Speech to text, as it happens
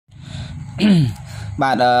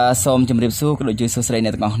បាទសូមជម្រាបសួរក៏ដូចជាសួស្តីអ្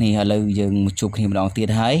នកទាំងអស់គ្នាឥឡូវយើងជួបគ្នាម្ដងទៀត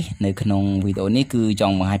ហើយនៅក្នុងវីដេអូនេះគឺច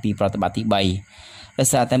ង់បង្ហាញពីប្រតិបត្តិទី3ដោយ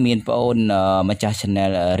សារតែមានបងអូនម្ចាស់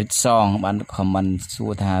channel Rich Song បាន comment សួ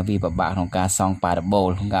រថាវាពិបាកក្នុងការសង់ parabol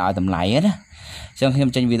ក្នុងការឲ្យតម្លៃណាអញ្ចឹងខ្ញុំ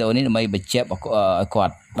ចេញវីដេអូនេះដើម្បីបញ្ជាក់ឲ្យគា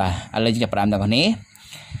ត់បាទឥឡូវយើងចាប់ផ្ដើមទាំងគ្នា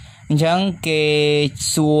អញ្ចឹងគេ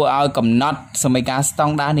សួរឲ្យកំណត់សមីការស្ត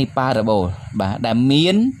ង់ដារនៃ parabol បាទដែលមា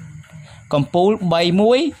នកំពូល3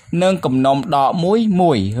មួយនិងកំណុំដក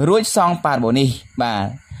1រួចសង់ parabol នេះបាទ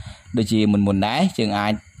ដូចជាមុនដែរយើងអា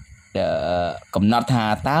ចកំណត់ថា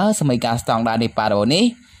តើសមីការស្តង់ដារនៃ parabol នេះ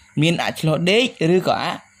មានអឆ្លោះដេកឬក៏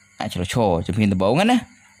អឆ្លោះឈរជំហានដំបូងណា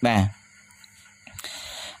បាទ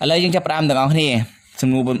ឥឡូវយើងចាប់ផ្ដើមទាំងអស់គ្នាសំ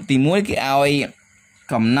ណួរទី1គេឲ្យ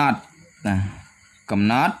កំណត់ណាកំ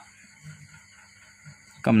ណត់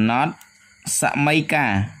សមី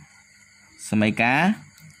ការ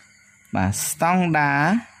បាទស្តង់ដារ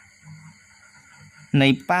នៃ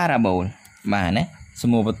parabol បាទណាសំ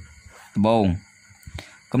ណួរដំបូង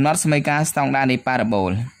កំណត់សមីការស្តង់ដារនៃ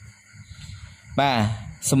parabol បាទ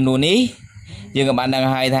សំណួរនេះយើងក៏បានដឹង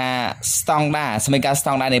ហើយថាស្តង់ដារសមីការស្ត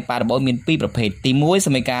ង់ដារនៃ parabol មាន2ប្រភេទទី1ស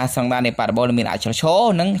មីការស្តង់ដារនៃ parabol មានអឆ្លោះឈរ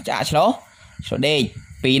និងអឆ្លោះដេក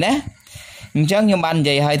2ណាអញ្ចឹងខ្ញុំបាននិ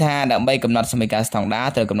យាយឲ្យថាដើម្បីកំណត់សមីការស្តង់ដារ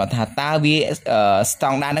ត្រូវកំណត់ថាតើវាស្ត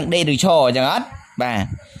ង់ដារនឹងដេកឬឈរអញ្ចឹងអត់បាទ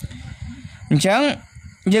អញ្ចឹង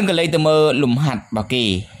យើងក៏លេខទៅមើលលំហាត់របស់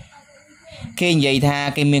គេនិយាយថា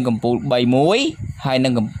គេមានកំពូល3មួយហើយនឹ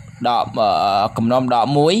ងដកកំណុំដក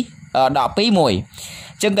1ដក2មួយ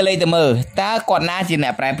អញ្ចឹងក៏លេខទៅមើលតើគាត់ណាជាអ្ន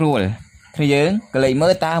កប្រែប្រួលគឺយើងក៏លេខមើ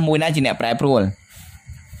លតើមួយណាជាអ្នកប្រែប្រួល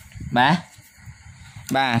បា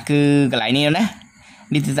ទគឺកន្លែងនេះណា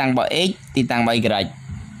នេះទីតាំងរបស់ x ទីតាំងរបស់ y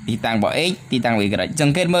ទីតាំងរបស់ x ទីតាំងរបស់ y ស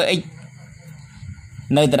ង្កេតមើល x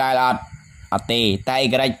នៅដដែលអត់ទេតែ y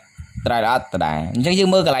ត្រៃអត់ដដែលអញ្ចឹងយើង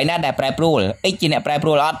មើលកន្លែងណាដែលប្រែប្រួល x ជាអ្នកប្រែប្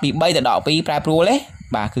រួលអត់ពី3ទៅដល់2ប្រែប្រួលទេ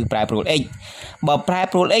បាទគឺប្រែប្រួល x បើប្រែ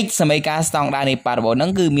ប្រួល x សមីការស្តង់ដារនៃ parabol ហ្នឹ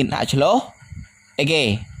ងគឺមានអឆ្លោះអីគេ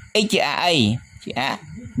x ជាអីជាអ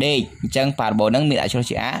ដេកអញ្ចឹង parabol ហ្នឹងមានអឆ្លោះ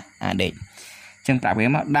ជាអដេកអញ្ចឹងប្រាប់គេ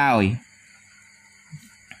មកដោយ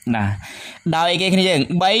អីគេគ្នាយើង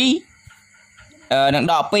3នឹង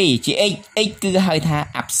ដក2ជា x គឺហៅថា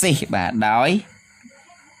អាប់ស៊ីសបាទដោយ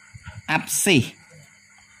អាប់ស៊ី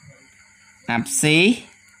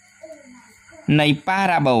នៃ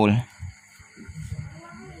parabol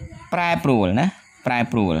ប្រែប្រួលណាប្រែ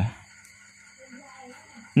ប្រួល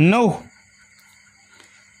នោះ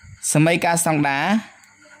សមីការស្តង់ដារ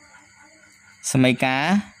សមីការ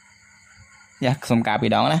យ៉ាខ្ញុំកាពី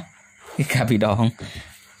ដងណាកាពីដង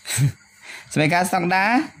សមីការស្តង់ដា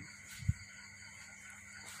រ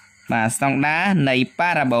បាទស្តង់ដារនៃ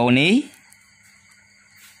parabol នេះ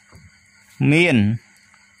មាន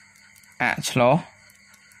អឆ្លោះ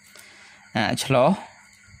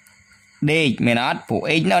ដេកមែនអត់ព្រោះ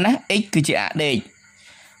x នៅណា x គឺជាអដេក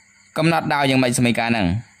កំណត់ដោយយ៉ាងម៉េចសមីការហ្នឹង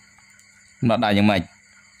កំណត់ដោយយ៉ាងម៉េច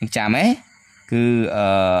ចាំហ៎គឺ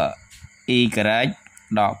y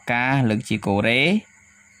ដក k លើកជាកូរ៉េ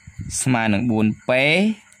ស្មើនឹង 4p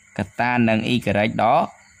កតានឹង y ដ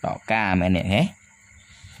ក k មែនទេហ៎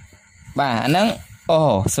បាទអាហ្នឹងអូ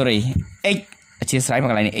sorry x អធិស្ឋានមក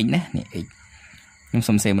កន្លែងនេះ x ណានេះ x ខ្ញុំ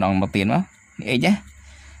សុំសេម្ដងមកទៀតមកនេះ x ណា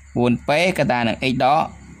 4p កតានឹង x ដក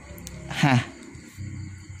ហា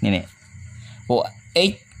នេះពួក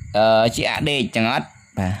x ជាអដេកចឹងអត់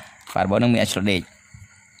បាទ parabol នឹងមានអឆ្លោះដេក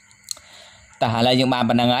តោះឥឡូវយើងបាន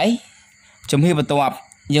ប៉ុណ្្នឹងហើយជំហានបន្ទាប់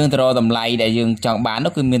យើងទៅរកតម្លៃដែលយើងចង់បាន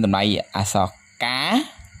នោះគឺមានតម្លៃអក្សរ k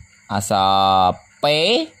អក្សរ p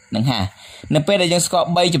និងហានៅពេលដែលយើងស្គាល់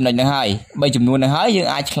3ចំណុចហ្នឹងហើយ3ចំនួនហ្នឹងហើយយើង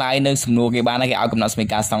អាចឆ្លើយនៅសំណួរគេបានហើយគេឲ្យកំណត់សមី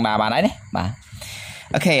ការស្តង់ដារបានហើយណាបាទ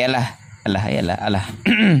អូខេឥឡូវ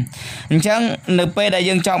អញ្ចឹងនៅពេលដែល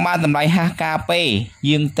យើងចង់បានតម្លៃហាស់ kp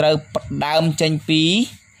យើងត្រូវផ្ដើមចេញពី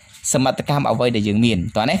សមត្ថកម្មអ្វីដែលយើងមាន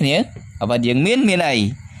តោះណាគ្នាអ្វីយើងមានអី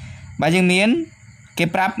បាទយើងមានគេ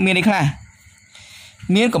ប្រាប់មានអីខ្លះ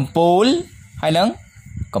មានកំពូលហើយនឹង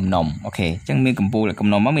កំណុំអូខេអញ្ចឹងមានកំពូលកំ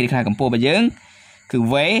ណុំមកមានអីខ្លះកំពូលរបស់យើងគឺ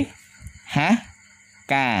v ហាស់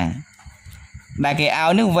k ដែលគេឲ្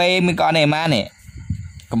យនឹង v មានកណនេះម៉ានេះ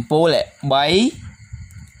កំពូល3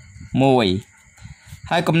 1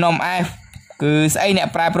ហើយកំណុំ f គឺស្អីអ្នក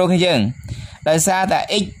ប្រែប្រួលគ្នាយើងដោយសារតែ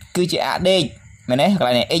x គឺជាអដេកមែនទេកន្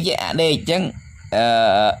លែងនេះ x ជាអដេកអញ្ចឹង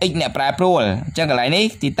x អ្នកប្រែប្រួលអញ្ចឹងកន្លែងនេះ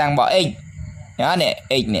ទីតាំងរបស់ x នេះ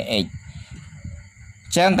x នេះ x អ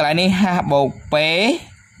ញ្ចឹងកន្លែងនេះហាស់បូក p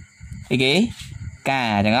អីគេ k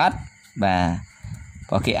អញ្ចឹងអត់បាទ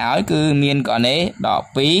បើគេឲ្យគឺមានកណនេះដក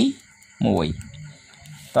2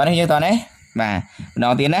 1តោះនេះយើងតោះនេះបាទម្ដ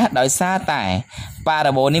ងទៀតណាដោយសារតែ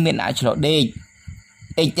parabol នេះមានអឆ្លោះដេក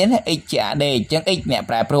x ទេណា x ជាអាដេកអញ្ចឹង x អ្នក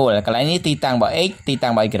ប្រែប្រួលកន្លែងនេះទីតាំងរបស់ x ទីតាំ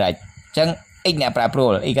ងរបស់ y អញ្ចឹង x អ្នកប្រែប្រួ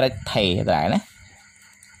ល y ថេដែរណា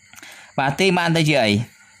បាទទីបានទៅជាអី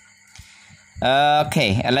អូខេឥ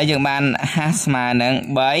ឡូវយើងបានហាស់ស្មើនឹង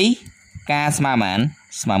3ការស្មើប៉ុន្មាន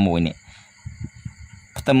ស្មើ1នេះ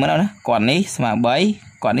ផ្ទឹមមកណាគាត់នេះស្មើ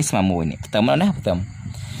3គាត់នេះស្មើ1នេះផ្ទឹមមកណាផ្ទឹម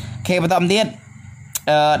អូខេបន្តទៀត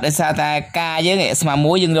ដោយសារតែការយើងស្មើ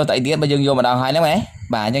1យើងយកទៅអីទៀតបើយើងយកម្ដងហើយហ្នឹង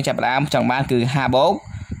បាទអញ្ចឹងចាប់ផ្ដើមចង់បានគឺ5បូក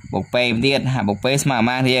pទៀត5បូកpស្មើប៉ុន្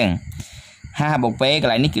មានរៀង5បូកpក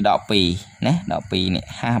ន្លែងនេះគឺដក2ណាដក2នេះ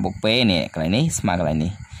5បូកpនេះកន្លែងនេះស្មើកន្លែង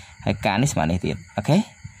នេះហើយការនេះស្មើនេះទៀតអូខេ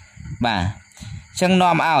បាទអញ្ចឹង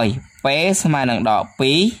នាំឲ្យpស្មើនឹងដក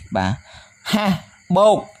2បាទ5បូ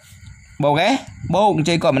កបូកអញ្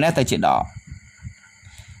ចឹងគាត់ម្នាក់ទៅជាដក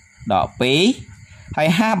2ហើយ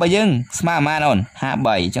5បើយើងស្មើប៉ុន្មានអូន53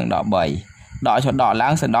អញ្ចឹងដក3ដកចុះដកឡើ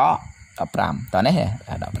ងសិនដក15តោះនេះ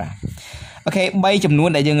ដក5អូខេ3ចំនួន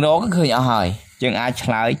ដែលយើងរកគឺឃើញអស់ហើយយើងអាចឆ្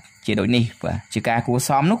លើយជាដូចនេះបាទជាការគួរស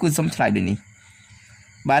មនោះគឺសុំឆ្លើយដូចនេះ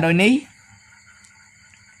បាទដូចនេះ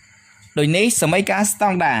សមីការស្ត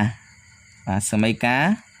ង់ដាបាទសមីការ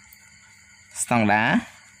ស្តង់ដា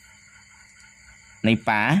នៃ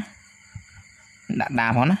ប៉ាដាក់ដា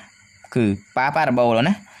ផងណាគឺប៉ាប៉ារ៉ាបូល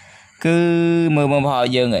ណាគឺមើលរបស់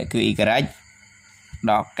យើងគឺ y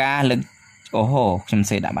ដកការលើកអូហូខ្ញុំ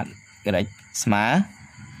សេដាក់បាត់ y ស្មើ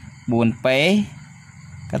 4p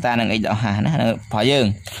កតានឹង x ដក5ណារបស់យើង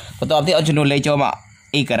បន្តទៀតអត់ចំនួនលេខចូលមក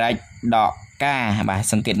y ដកការបាទ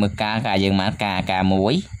សង្កេតមើលការយើងបានការ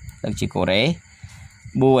1លើកជាកូរ៉េ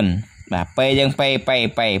4បាទ p យើង p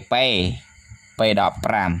ដក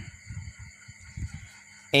5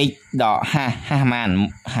 x ដក5ម៉ាន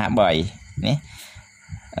53នេះ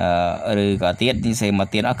ឬក៏ទៀតនេះសេមក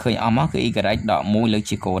ទៀតអត់ឃើញអស់មកគឺ y ដក1លើក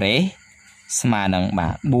ជាកូរ៉េស្មើនឹងបា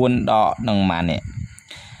ទ4ដកនឹងម៉ាននេះ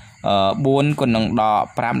4គុណនឹងដក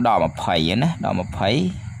5ដក20ណាដក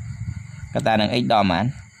20កតានឹង x ដកម៉ាន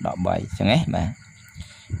ដក3អញ្ចឹងហ៎បាទ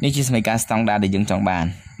នេះជាសមីការស្តង់ដាដែលយើងចង់បាន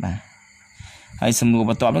បាទហើយសំណួរ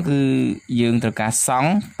បន្ទាប់នោះគឺយើងត្រូវការសង់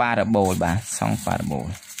ប៉ារ៉ាបូលបាទសង់ប៉ារ៉ាបូល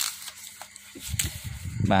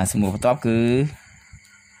បាទសំណួរបន្ទាប់គឺ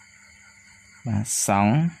បាទស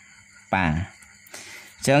ង់ប៉ា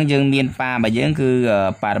អញ្ចឹងយើងមានប៉ារបស់យើងគឺ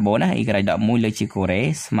ប៉ារ៉ាបូលណា y ដក1លើកជាកូរ៉េ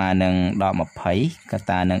ស្មើនឹងដក20ក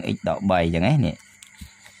តានឹង x ដក3អញ្ចឹងនេះ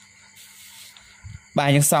បាទ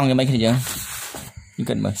យើងសង់យ៉ាងម៉េចគ្នាយើង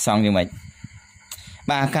គិតមើលសង់យ៉ាងម៉េច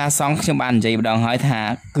បាទការសង់ខ្ញុំបាននិយាយម្ដងហើយថា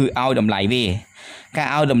គឺឲ្យតម្លៃវាការ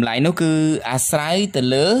ឲ្យតម្លៃនោះគឺអាស្រ័យទៅ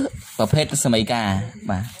លើប្រភេទសមីការ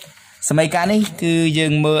បាទសមីការនេះគឺយើ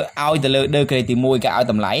ងមើលឲ្យទៅលើ degree ទី1ការឲ្យ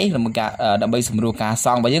តម្លៃដើម្បីសម្រួលការស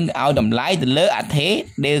ង់របស់យើងគឺឲ្យតម្លៃទៅលើអថេ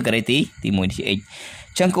degree ទី1 x អ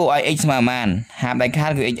ញ្ចឹងគួរឲ្យ x ស្មើប៉ុន្មានហាមដាច់ខា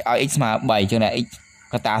តគឺ x ឲ្យ x ស្មើ3អញ្ចឹងតែ x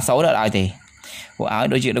កតា0អត់ឲ្យទេព្រោះឲ្យ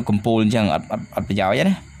ដូចជាដូចកំពូលអញ្ចឹងអត់ប្រយោជន៍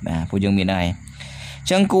ណាបាទពួកយើងមានហើយអញ្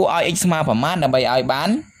ចឹងគួរឲ្យ x ស្មើប្រមាណដើម្បីឲ្យបាន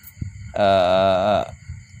y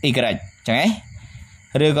អញ្ចឹងហ៎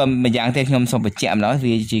ឬក៏ម្យ៉ាងទៀតខ្ញុំសូមបញ្ជាក់ម្ដង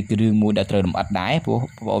វាជាគ្រឿងមួយដែលត្រូវលម្អិតដែរព្រោះ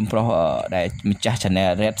បងប្អូនប្រុសដែលម្ចាស់ channel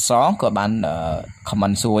Red Song ក៏បាន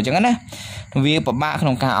comment សួរអញ្ចឹងណាវាពិបាកក្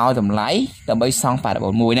នុងការឲ្យតម្លៃដើម្បីសង់ប៉ារ៉ាបូ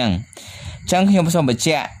លមួយហ្នឹងអញ្ចឹងខ្ញុំសូមបញ្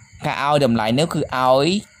ជាក់ការឲ្យតម្លៃនេះគឺឲ្យ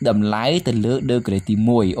តម្លៃទៅលើ degree ទី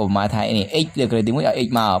1ឧបមាថានេះ x degree ទី1ឲ្យ x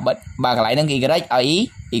មកបើកន្លែងហ្នឹង y ឲ្យ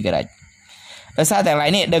y ដោយសារតែកន្លែ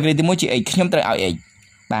ងនេះ degree ទី1ជា x ខ្ញុំត្រូវឲ្យ x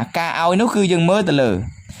បាទការឲ្យនោះគឺយើងមើលទៅលើ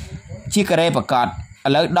ជាការ៉េប្រកាសឥ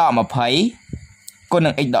ឡូវដក20គុណនឹ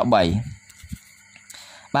ង x ដក3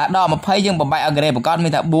បាទដក20យើងបំបែកឲ្យការ៉េប្រកាសមា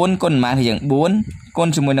នថា4គុណប៉ុន្មានគឺយើង4គុណ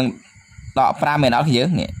ជាមួយនឹងដក5មែនអត់គឺយើង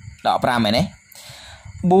នេះដក5មែនទេ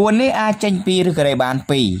4នេះអាចចេញពីឬការ៉េបាន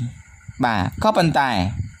2បាទក៏ប៉ុន្តែ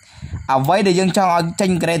អ្វីដែលយើងចង់ឲ្យចេ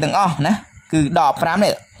ញការ៉េទាំងអស់ណាគឺដក5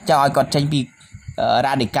នេះចង់ឲ្យគាត់ចេញពី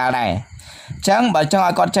radical ដែរអញ្ចឹងបើចង់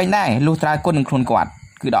ឲ្យគាត់ចេញដែរលុះត្រាគុណនឹងខ្លួនគាត់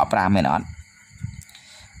គឺដក5មែនអត់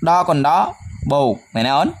ដកគុណដកបូកមែន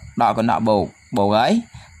អូនដកគុណដកបូកហើយ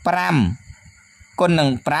5គុណនឹង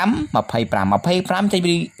5 25ចេញ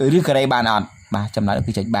ពីឬការ៉េបានអត់បាទចំណុច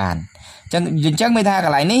គឺចេញបានអញ្ចឹងមានថាក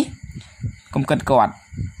ន្លែងនេះកុំគិតគាត់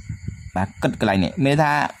បាទគិតកន្លែងនេះមាន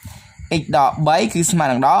ថា x ដក3គឺស្មើ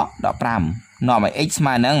នឹងដក5នាំឲ្យ x ស្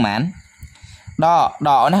មើនឹងប៉ុន្មានដ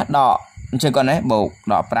កណាដកអញ្ចឹងគាត់នេះបូក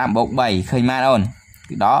ដក5បូក3ឃើញបានអូន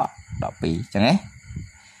គឺដក2អញ្ចឹងណា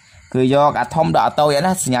គឺយកអាធំដល់អាតូច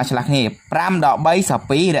ណាសញ្ញាឆ្លាស់គ្នា5ដក3សល់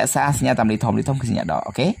2រក្សាសញ្ញាតាមលេខធំគឺសញ្ញាដក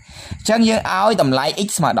អូខេអញ្ចឹងយើងឲ្យតម្លៃ x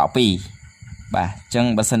ស្មើដល់2បាទអញ្ចឹង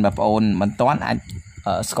បើសិនបងប្អូនមិនទាន់អាច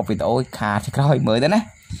ស្កប់វីដេអូខាតក្រោយមើលទៅណា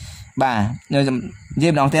បាទខ្ញុំនិយា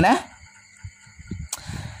យម្ដងទៀតណា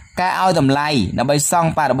ការឲ្យតម្លៃដើម្បីសង់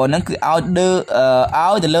ប៉ារ៉ាបូលហ្នឹងគឺឲ្យ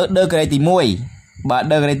ទៅលើ degree ទី1 bà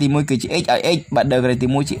đơ cái tìm môi cứ chỉ x ở x bà đơ cái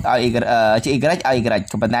tìm môi chỉ ở y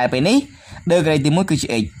còn bạn này bên ní đơ cái tìm môi cứ chỉ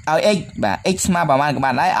x ở x bà x mà bà man các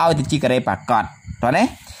bạn đấy ở thì chỉ cái bạc cọt rồi đấy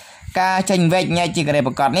ca tranh vẹt nha chỉ cái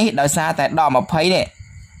bạc cọt ní đợi xa tại đỏ mà thấy đấy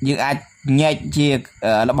nhưng ai nhẹ chia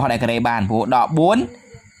là bỏ đại cái bàn bộ đỏ 4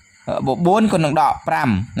 bộ 4 còn đằng đỏ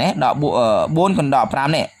pram nè đỏ bộ 4 còn đỏ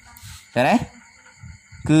pram nè rồi đấy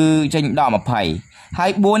cứ tranh đỏ mà phải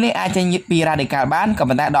hai 4 này ai tranh pi ra để cả bán còn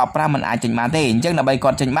mình ta đỏ pram mình ai tranh bán thế chứ là bây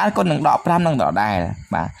còn tranh bán con đằng đỏ pram đằng đỏ đài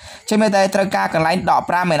bà trên bây giờ trơ ca còn lấy đỏ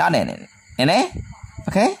pram này đó này này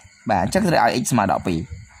ok bà chắc là x mà đỏ pi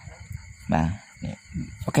bà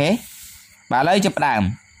ok bà lấy chụp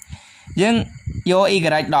đàm nhưng vô y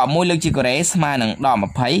gạch đỏ môi lực chỉ có đấy mà nằng đỏ mà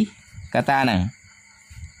thấy cả ta nằng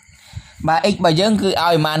bà x bà dân cứ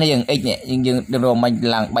ao mà này dừng x nhẹ nhưng được rồi mình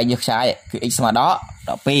làm bay giật sai cứ x mà đó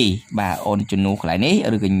đỏ pi bà ôn chun nu lại ní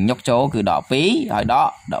rồi cứ nhóc chỗ cứ đỏ pi rồi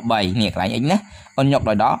đó đỏ 7 nghiệt lại x nhé ôn nhóc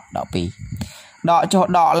rồi đó đỏ pi đỏ cho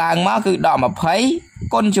đỏ làng má cứ đỏ mà thấy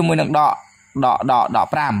con chừng mùi nằng đỏ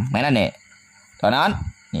pram mấy này nè rồi nó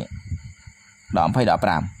đỏ phải đỏ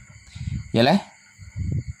pram vậy đấy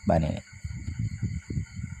bà này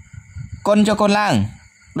con cho con lang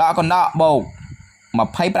đỏ còn đỏ bầu mà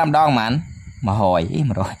thấy pram đong màn mà hồi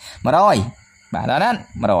mà rồi bà đó đó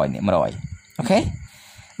mà rồi ok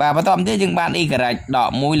bà bắt tóm thế nhưng bạn y gạch đỏ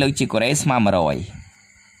mũi lực chỉ có đấy mà rồi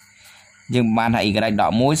nhưng bạn hãy gạch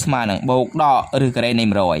đỏ mũi mà nè bầu đỏ ở cái này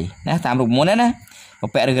mà rồi nè tạm rục muốn đấy nè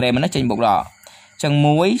một vẽ được cái mà nó trên bột đỏ chân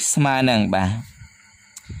mũi mà nè bà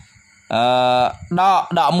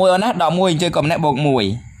đỏ mùi nó đỏ mùi chơi còn nè bột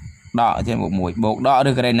mùi đỏ trên bột đỏ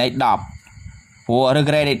được cái này đỏ của được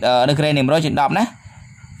cái này rồi trên đỏ nè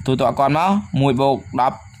tụi con nó mùi bột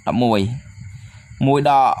đỏ mùi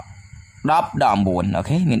đỏ đỏ buồn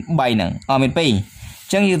ok mình bay nè mình pi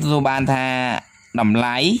chẳng như tụi bạn thà đầm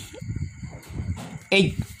lái x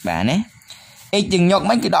bà nè x chừng nhọc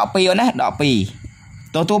mấy cái đỏ pi nè đỏ pi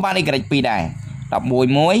tụi bạn đi cái pi này đỏ mùi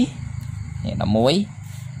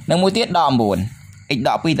nâng mùi tiết đỏ buồn x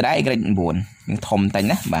đỏ pi từ đấy cái buồn nhưng thầm thành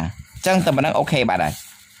nè bà chẳng tụi bạn ok bà này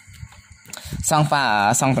xong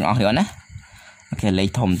pha xong tầng nữa nè ok lấy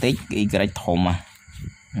thầm tích cái thầm mà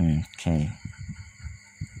ok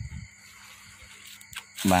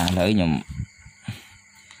bà lấy nhầm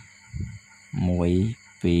 1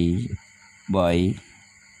 2 7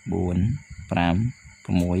 4 5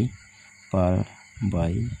 6 7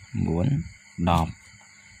 7 4 10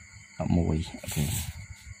 11 ok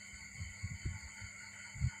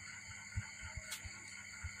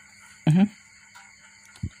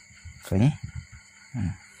khởi nhé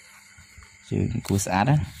chứ cú xã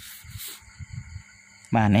đó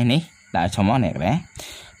bà này ní đã cho món này đấy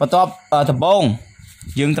và top tập bông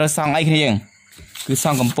dương tra xong ấy kia cứ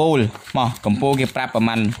xong cầm pol cái prap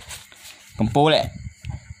man cầm pol đấy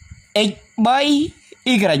x bay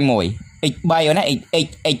y cái rạch mồi x bay ở này x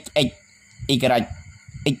y cái rạch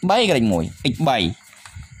x bay cái rạch mồi x bay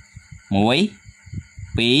mồi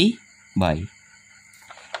pí 7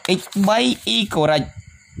 x bay y cái rạch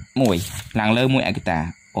mồi làng lơ mồi ai cái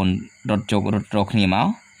ta ôn rốt kia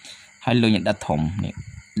máu hay lôi nhận đặt thùng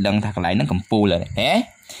đằng thật lại nó cầm pol rồi đấy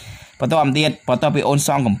và tôi làm tiền và tôi bị ôn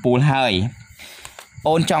xong cầm pol hơi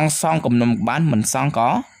ôn trong xong cầm nằm bán mình xong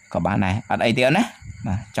có bạn này ở đây tiền đấy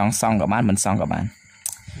mà trong xong cả bán mình xong cả bạn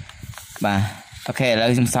và ok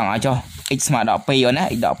lấy xong ở cho x mà đỏ pi rồi nè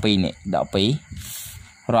đỏ pi này đỏ pi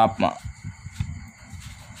rọp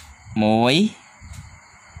muối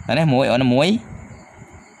đấy muối ở nó muối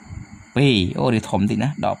pi ô đi thầm tí nè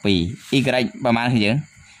đỏ pi y cái ba man gì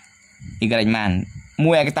y cái man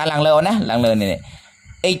muối cái ta lăng lơ nè lăng lơ này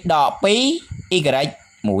x đỏ pi y cái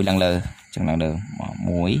mùi lăng lơ chẳng lăng lơ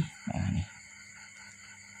muối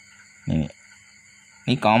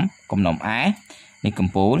ní cóm cùng nồng á ní cầm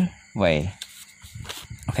pol về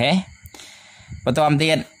ok và tôi làm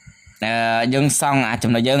tiền dân xong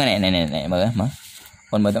trong đó dân này mở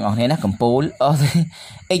còn mở tầng ngọn thế nó cầm pol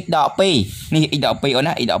x đỏ pi ní x đỏ pi ôn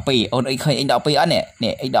á x đỏ pi ôn x đỏ pi ôn nè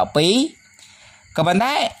x đỏ pi các bạn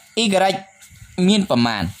thấy y gạch miên phẩm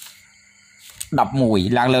màn đọc mùi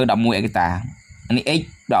lang lơ đọc mùi cái ta ní x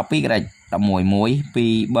đỏ pi gạch đọc mùi muối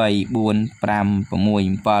pi 7 4 5 6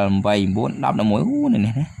 7 7 4 đọc mùi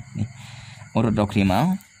này rốt độc kia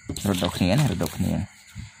máu rốt độc kia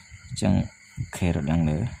chẳng khe rốt đang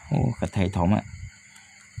nữa cái thầy thống ạ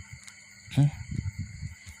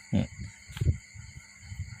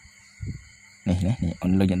này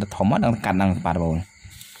ông lời nhận được thống đang cắt đang phạt bồn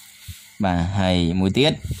và hay mùi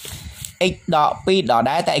tiết x đỏ pi đỏ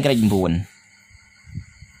đá tại cái buồn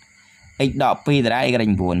x đỏ pi tại cái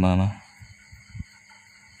buồn mà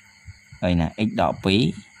đây nè x đỏ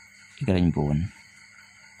pi cái buồn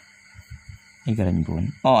y cái đánh buồn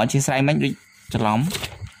chia sẻ mấy đôi cho lắm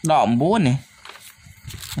đỏ buồn này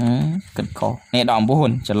cực khổ nè đỏ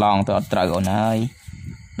buồn cho lòng tôi trời ơi ơi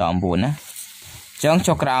đỏ buồn á chẳng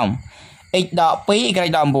cho còng x đỏ pí cái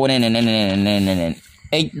đỏ buồn này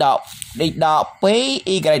x đỏ pí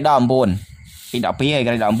y cái đỏ buồn x đỏ pí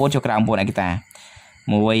cái đỏ buồn cho còng buồn này cái ta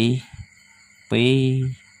mùi pí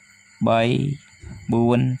bay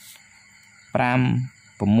buồn pram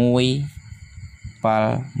mùi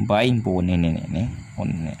pa bay buồn này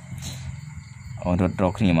ổn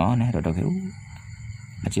rột khi máu này rột kiểu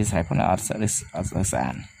chia sẻ phần là ở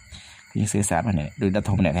sàn những sự sạt này đôi đã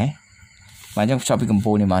thông này đấy và trong shop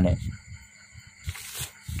compo này mà này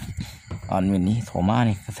on mình đi thổ má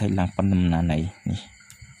này có thể làm phần này này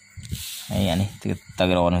này từ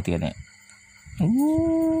từ đầu đầu tiên này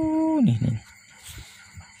này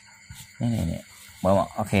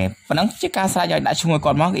ok phần nắng chiếc cá sai đã chung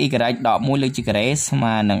con móc y cái đỏ môi lưỡi chiếc cái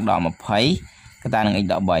mà nằng đỏ một phẩy cái ta nằng y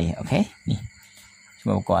đỏ 7 ok nè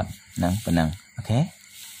chung con nằng phần nằng ok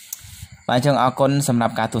và chẳng ở con sầm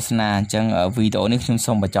nạp cả tu sna chẳng ở video này chung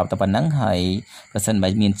xong và chọn tập bản nắng hay và sân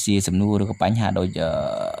bài miền xì sầm nu được có bánh hà đôi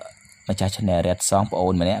giờ mà cha channel red song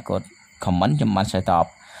ôn mà nè có comment cho bạn sẽ tอบ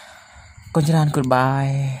con chân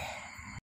goodbye